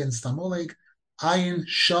battle against Amalek. Ayin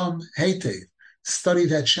Sham Heitev. Study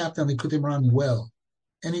that chapter on Lekutey well.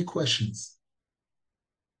 Any questions?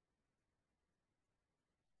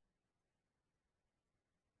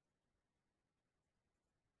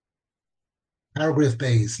 Paragraph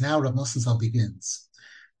Bays. Now Rabbi Nasan begins.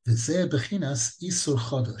 V'zeh bechinas isur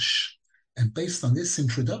chadash. And based on this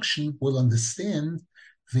introduction, we'll understand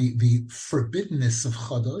the forbiddenness of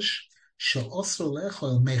chadash. She'osur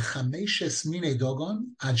lechol mechameshes mine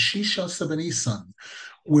dogon ad shisha sabenisan.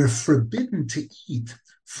 We're forbidden to eat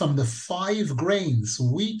from the 5 grains,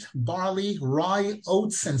 wheat, barley, rye,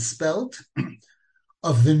 oats, and spelt,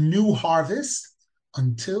 of the new harvest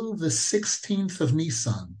until the 16th of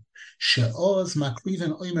Nisan. She'oz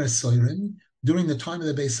makriven oimer soirin. During the time of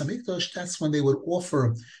the Beis Hamikdash, that's when they would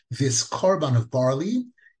offer this korban of barley.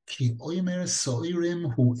 Ki oimer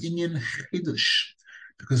soirim hu inyan chidush.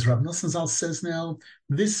 Because Rabbi Nasan Zal says now,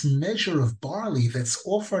 this measure of barley that's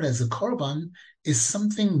offered as a korban is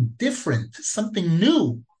something different, something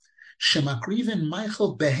new. Shemakriven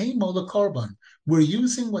Michael behemo the korban. We're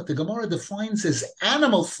using what the Gemara defines as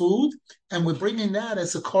animal food, and we're bringing that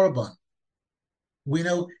as a korban. We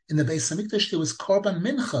know in the Beis Hamikdash there was korban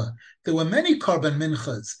mincha. There were many korban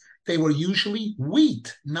minchas. They were usually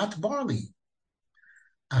wheat, not barley.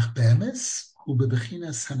 Ach be'emes hu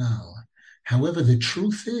bebechinas hanal. However, the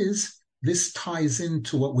truth is, this ties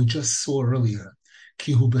into what we just saw earlier.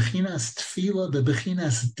 Ki hu bechinas tefila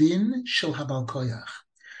bebechinas din shel habal koyach.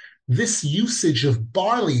 This usage of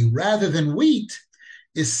barley rather than wheat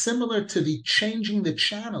is similar to the changing the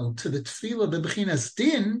channel to the tefillah bebechinas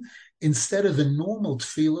din instead of the normal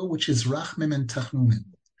tefillah, which is rachmim and tachnumim.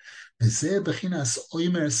 Bezeh bechinas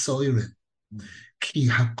oimer soirin. Ki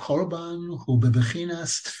hakorban hu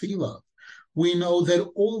bebechinas tefillah. We know that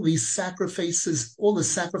all the sacrifices in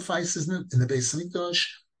the Beis Hamikdash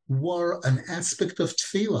were an aspect of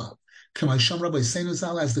tefillah. K'maysham Rabbi Seinu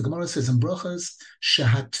Zal, as the Gemara says in Brachas,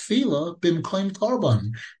 shehat tefillah bimkoim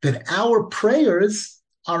korban, that our prayers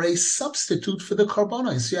are a substitute for the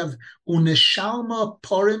korbanos. You have uneshalma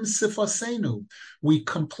porim sifasenu. We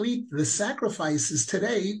complete the sacrifices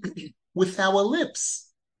today with our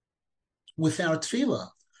lips, with our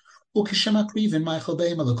tefillah. And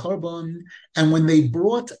when they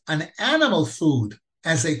brought an animal food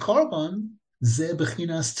as a korban,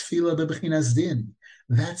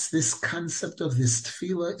 that's this concept of this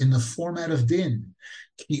tefillah in the format of din.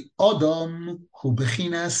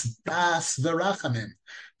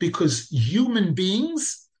 Because human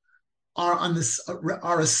beings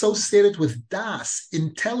are associated with das,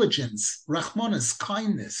 intelligence, rachmanis,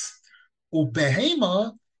 kindness.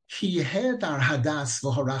 Ubehema,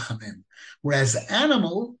 whereas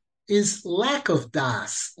animal is lack of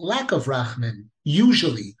das, lack of rachman,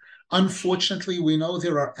 usually. Unfortunately, we know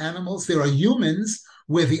there are humans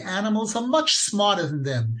where the animals are much smarter than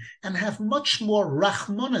them and have much more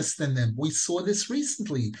rachmanis than them. We saw this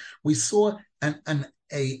recently. We saw an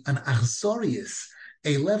achzorius,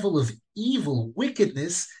 a level of evil,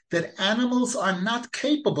 wickedness that animals are not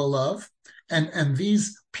capable of, and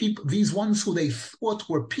these people, these ones who they thought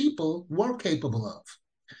were people, were capable of.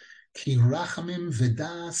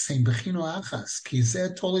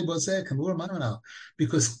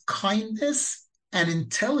 Because kindness and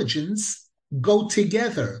intelligence go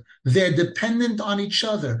together. They're dependent on each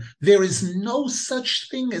other. There is no such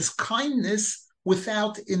thing as kindness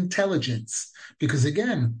without intelligence. Because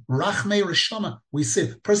again, Rachmei Rishama, we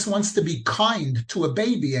said, a person wants to be kind to a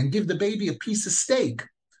baby and give the baby a piece of steak,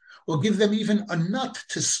 or give them even a nut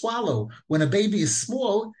to swallow. When a baby is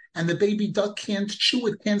small and the baby duck can't chew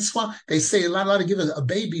it, can't swallow, they say you're not allowed to give a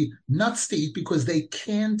baby nuts to eat because they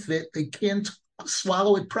can't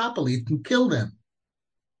swallow it properly. It can kill them.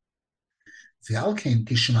 And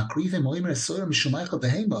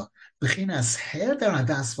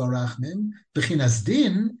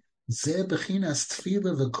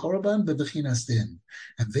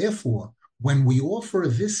therefore, when we offer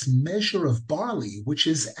this measure of barley, which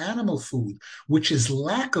is animal food, which is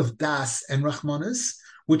lack of das and rachmanis,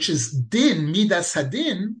 which is din, midas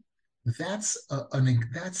hadin, that's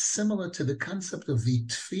similar to the concept of the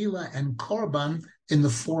tefillah and korban in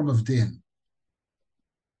the form of din.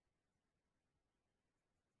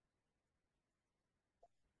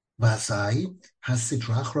 And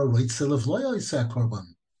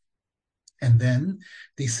then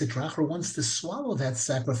the Sitrachra wants to swallow that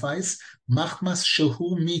sacrifice, machmas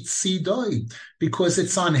shehu mitzidoi, because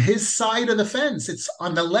it's on his side of the fence. It's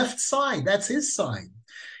on the left side. That's his side.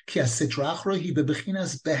 Because the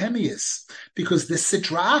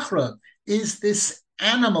sitra achra is this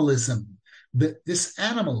animalism, this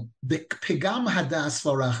animal, the pigam hadas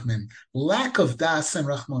varachmin, lack of das and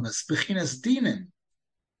rachmonas, bechinas dinin.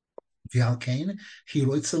 And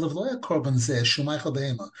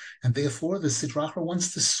therefore the sitra achra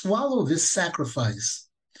wants to swallow this sacrifice.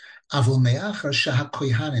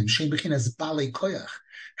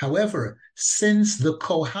 However, since the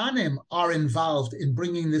Kohanim are involved in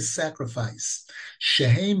bringing this sacrifice,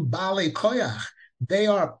 Shehem Balei Koyach, they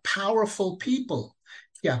are powerful people.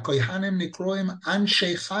 Because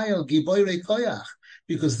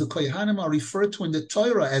the Kohanim are referred to in the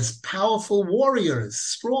Torah as powerful warriors,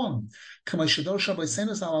 strong.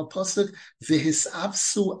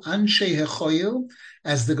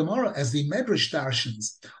 As the Gemara, as the Medrash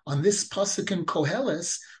darshans, on this pasuk in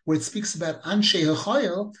Koheles, where it speaks about Anshe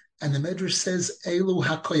HaChoyel, and the Medrash says, Elu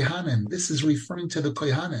HaKohanim. This is referring to the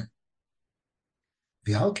Kohanim.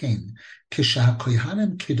 V'alkein, kisha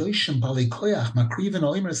HaKohanim kedoshim balei koyach makriven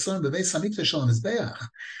oimer son bebeis hamikdash al mizbeach.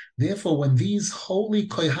 Therefore, when these holy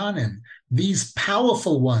Kohanim, these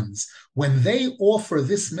powerful ones, when they offer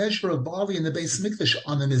this measure of barley in the Beis Mikdash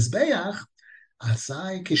on the Mizbeach,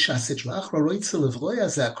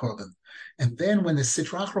 and then when the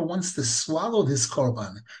Sitra Achra wants to swallow this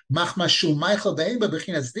korban,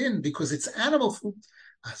 because it's animal food,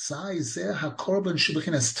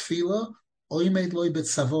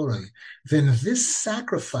 then this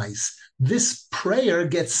sacrifice, this prayer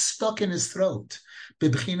gets stuck in his throat.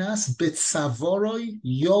 There's a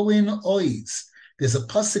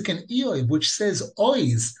pasuk in Eoy which says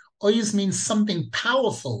oiz. Oiz means something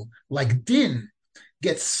powerful, like din,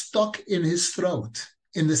 gets stuck in his throat,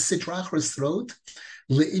 in the Sitra Achra's throat,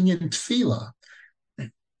 le'inyan tefillah.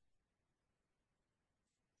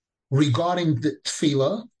 Regarding the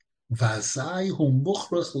tefillah, vazai hu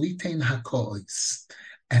muchrach litein hakois.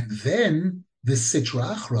 And then the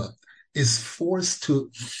Sitra Achra is forced to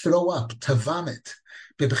throw up, to vomit.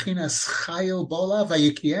 Bebechinas chayil bola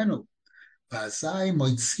vayikienu. Vazai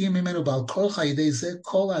moitzim imenu bal kol chayidei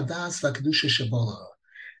kol adas v'kedusha shebola.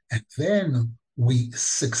 And then we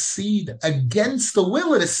succeed against the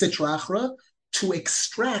will of the Sitra Achra to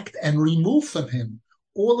extract and remove from him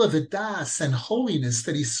all of the das and holiness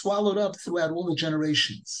that he swallowed up throughout all the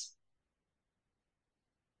generations.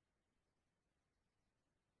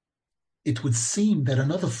 It would seem that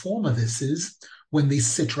another form of this is when the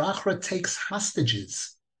Sitra Achra takes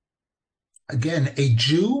hostages. Again, a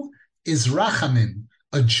Jew is rachamim,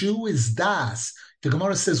 a Jew is das. The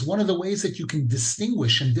Gemara says one of the ways that you can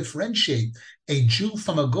distinguish and differentiate a Jew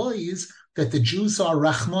from a goy is that the Jews are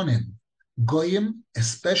rachmonim. Goyim,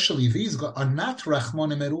 especially these goy, are not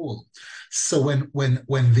rachmonim at all. So when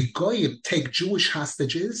the goyim take Jewish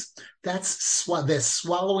hostages, they're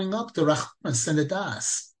swallowing up the rachmanis and the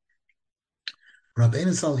das. Rabbi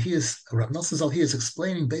Nasan Maimon is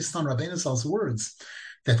explaining based on Rabbi Nasan's words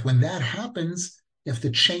that when that happens, you have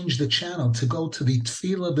to change the channel to go to the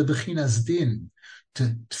tefillah bebechinas din.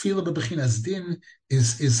 To tefillah bebechinas din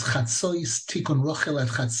is chatzois, tikun rochel at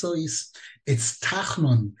chatzois. It's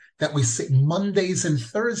tachnun that we say Mondays and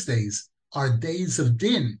Thursdays are days of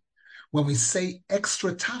din. When we say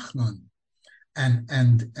extra tachnun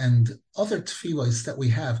and other tefillos that we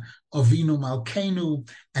have, Avinu Malkeinu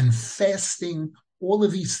and fasting, all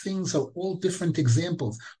of these things are all different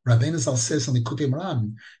examples. Rabbi Nasan says in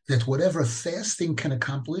Lekutey that whatever fasting can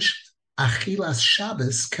accomplish, Achilas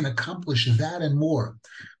Shabbos can accomplish that and more.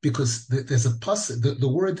 Because there's a pasuk, the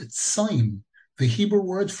word tzaim, the Hebrew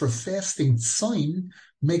word for fasting, tzaim,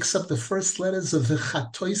 makes up the first letters of the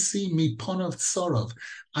chatoisi miponov tsorov.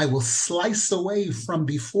 I will slice away from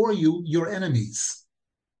before you your enemies.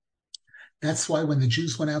 That's why when the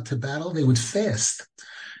Jews went out to battle, they would fast.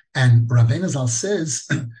 And Rabbi Nasan says,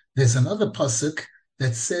 there's another pasuk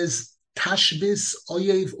that says, Tashbis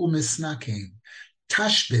oyev umisnakein.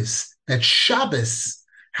 Tashbis, that Shabbos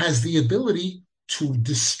has the ability to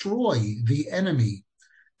destroy the enemy.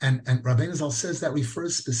 And Rabbi Nasan says that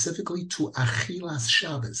refers specifically to Achilas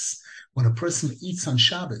Shabbos, when a person eats on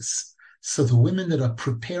Shabbos. So the women that are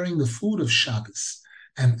preparing the food of Shabbos,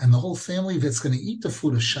 and the whole family that's going to eat the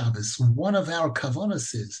food of Shabbos, one of our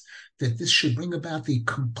kavanas is that this should bring about the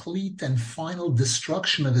complete and final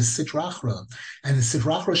destruction of the Sitra Achra. And the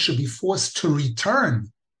Sitra Achra should be forced to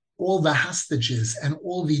return all the hostages and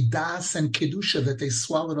all the das and kedusha that they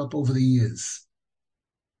swallowed up over the years.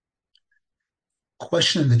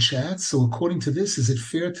 Question in the chat. So according to this, is it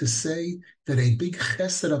fair to say that a big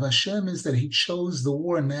chesed of Hashem is that he chose the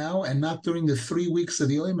war now and not during the 3 weeks of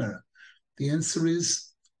the Omer? The answer is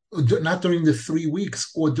not during the 3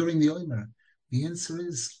 weeks or during the Omer. The answer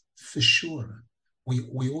is For sure.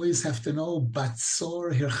 We always have to know,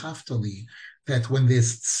 batzor hirchaftali, that when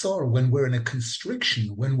there's tzor, when we're in a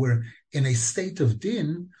constriction, when we're in a state of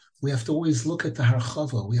din, we have to always look at the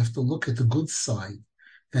harchava. We have to look at the good side.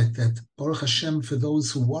 That Baruch Hashem, for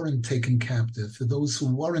those who weren't taken captive, for those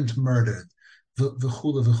who weren't murdered,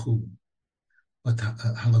 v'chula v'chula. But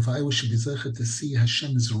halavai, we should be zeichet to see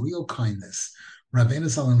Hashem's real kindness. Rabbi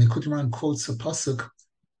Nasan Maimon quotes a pasuk,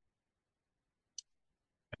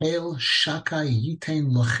 El Shakai Yitain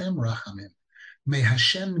Lochem Rachamim. May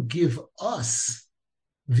Hashem give us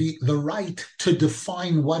the right to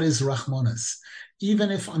define what is Rachmanas. Even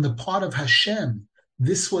if on the part of Hashem,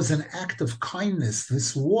 this was an act of kindness,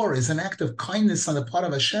 this war is an act of kindness on the part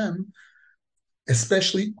of Hashem,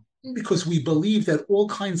 especially because we believe that all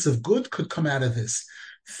kinds of good could come out of this.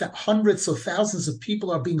 Hundreds of thousands of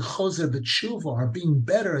people are being choser b'tshuva, are being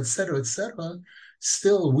better, etc., etc.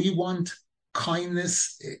 Still, we want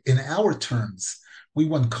kindness in our terms. We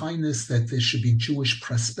want kindness, that there should be Jewish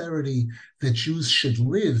prosperity, that Jews should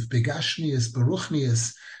live begashmias,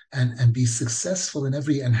 beruchnias, and be successful in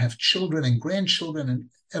every, and have children and grandchildren and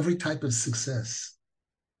every type of success.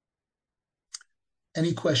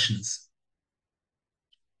 Any questions?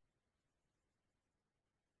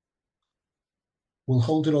 We'll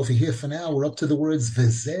hold it over here for now. We're up to the words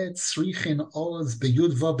Vezet Srichin Oz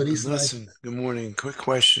Beyudva Benis. Listen, good morning. Quick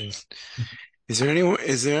question. Is there any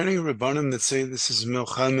Rabbanim that say this is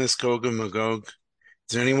Milchames Gog and Magog?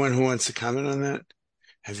 Is there anyone who wants to comment on that?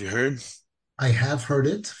 Have you heard? I have heard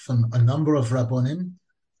it from a number of Rabbanim.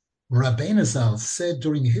 Rabbi Nasan said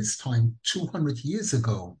during his time, 200 years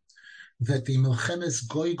ago, that the Milchemes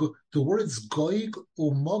Goig, the words Goig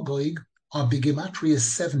or Mogoig are begematria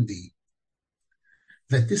 70.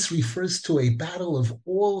 That this refers to a battle of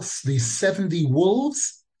all the 70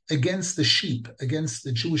 wolves against the sheep, against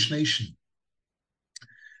the Jewish nation.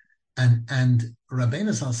 And Rabbi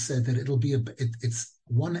Nasan said that it'll be it's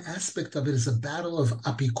one aspect of it is a battle of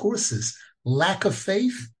apikursis, lack of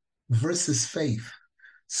faith versus faith.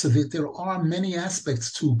 So that there are many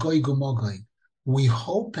aspects to Goy Gomogoi. We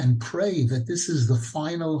hope and pray that this is the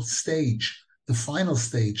final stage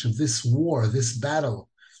of this war, this battle,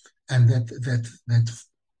 and that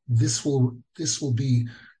this will be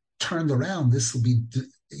turned around. This will be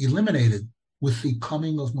eliminated with the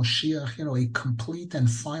coming of Moshiach, a complete and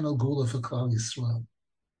final goal for Klal Yisrael.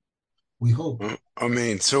 We hope.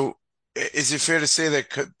 Amen. So, is it fair to say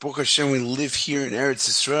that Baruch Hashem, we live here in Eretz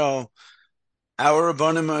Yisrael, our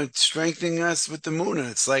Rabbanim are strengthening us with the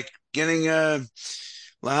Munah? It's like getting a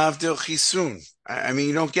Lahavdil Chisun. I mean,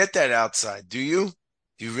 you don't get that outside, do you?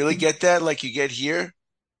 Do you really get that like you get here?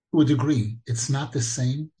 To a degree. It's not the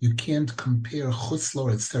same. You can't compare Chutz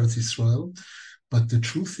La'aretz to Eretz Yisrael. But the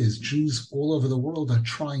truth is, Jews all over the world are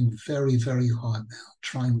trying very, very hard now,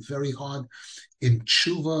 trying very hard in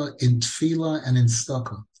tshuva, in tefillah, and in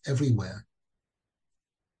tzedakah, everywhere.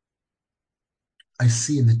 I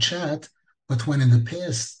see in the chat, but when in the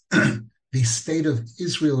past, the state of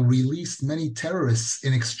Israel released many terrorists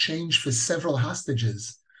in exchange for several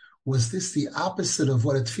hostages, was this the opposite of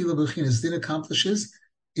what a tefillah b'chinas din accomplishes?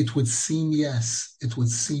 It would seem yes. It would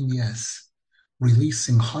seem yes.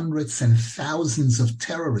 Releasing hundreds and thousands of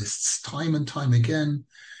terrorists time and time again.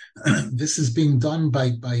 This is being done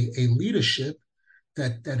by a leadership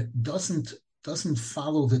that doesn't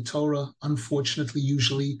follow the Torah, unfortunately,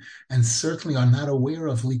 usually, and certainly are not aware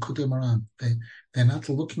of Lekutey Moran. They're not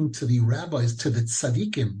looking to the rabbis, to the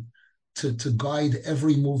tzaddikim, to guide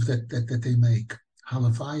every move that they make.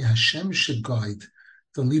 Halavai, Hashem should guide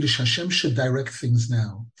the leadership. Hashem should direct things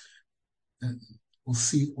now. We'll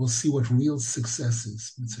see what real success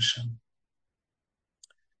is. Mitzvah Hashem.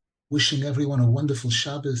 Wishing everyone a wonderful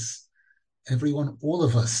Shabbos. Everyone, all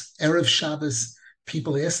of us, Erev Shabbos.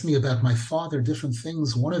 People ask me about my father, different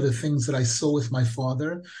things. One of the things that I saw with my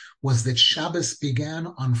father was that Shabbos began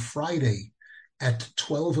on Friday at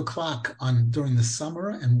 12 o'clock during the summer,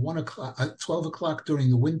 and 1 o'clock at 12 o'clock during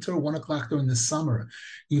the winter, 1 o'clock during the summer.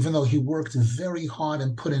 Even though he worked very hard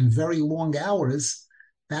and put in very long hours,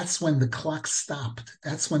 that's when the clock stopped.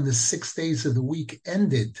 That's when the 6 days of the week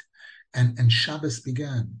ended, and Shabbos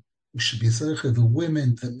began. We should be zeicher, the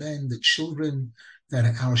women, the men, the children,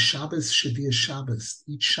 that our Shabbos should be a Shabbos.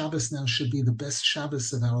 Each Shabbos now should be the best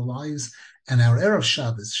Shabbos of our lives, and our Erev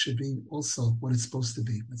Shabbos should be also what it's supposed to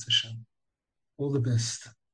be. Mitzvah Hashem. All the best.